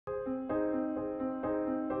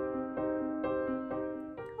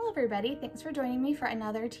everybody, thanks for joining me for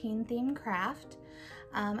another teen themed craft.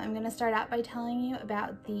 I'm going to start out by telling you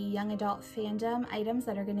about the young adult fandom items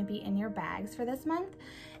that are going to be in your bags for this month.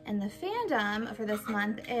 And the fandom for this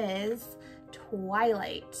month is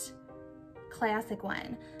Twilight, classic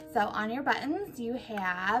one. So on your buttons you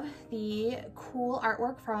have the cool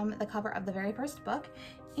artwork from the cover of the very first book,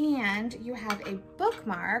 and you have a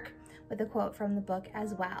bookmark with a quote from the book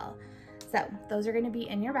as well. So those are going to be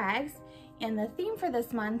in your bags. And the theme for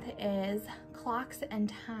this month is Clocks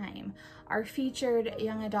and Time. Our featured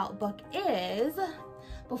young adult book is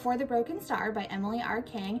Before the Broken Star by Emily R.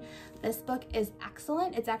 King. This book is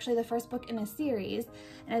excellent. It's actually the first book in a series,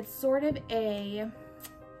 and it's sort of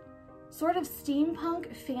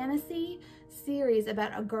steampunk fantasy series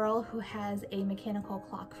about a girl who has a mechanical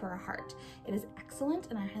clock for a heart. It is excellent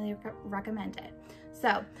and I highly recommend it.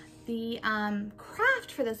 So the craft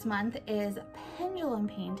for this month is pendulum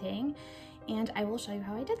painting, and I will show you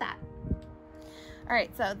how I did that. All right,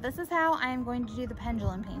 so this is how I'm going to do the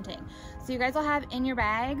pendulum painting. So you guys will have in your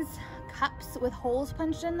bags cups with holes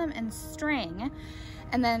punched in them and string,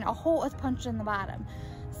 and then a hole is punched in the bottom.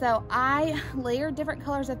 So I layered different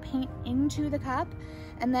colors of paint into the cup,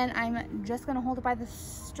 and then I'm just gonna hold it by the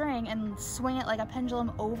string and swing it like a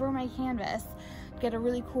pendulum over my canvas to get a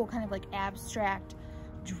really cool kind of like abstract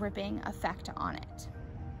dripping effect on it.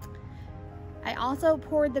 I also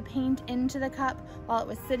poured the paint into the cup while it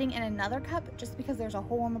was sitting in another cup, just because there's a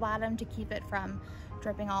hole in the bottom to keep it from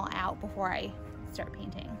dripping all out before I start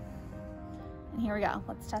painting. And here we go,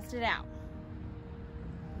 let's test it out.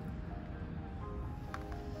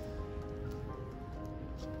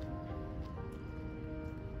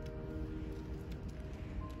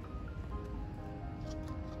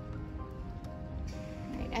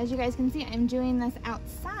 As you guys can see, I'm doing this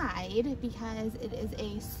outside because it is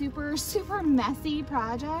a super messy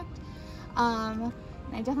project. And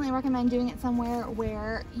I definitely recommend doing it somewhere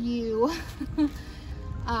where you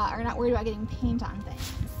are not worried about getting paint on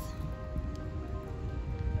things.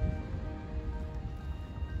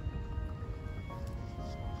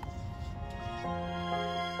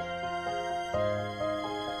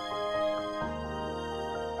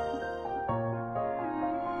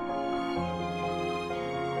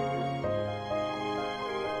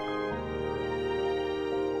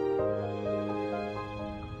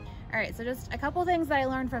 All right, so just a couple things that I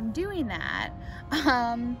learned from doing that.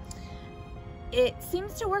 It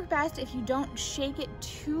seems to work best if you don't shake it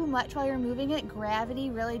too much while you're moving it. Gravity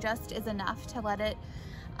really just is enough to let it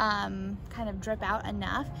kind of drip out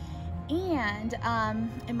enough. And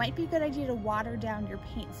it might be a good idea to water down your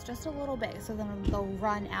paints just a little bit so then they'll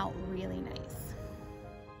run out really nice.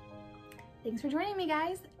 Thanks for joining me,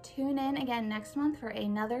 guys. Tune in again next month for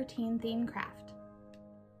another teen themed craft.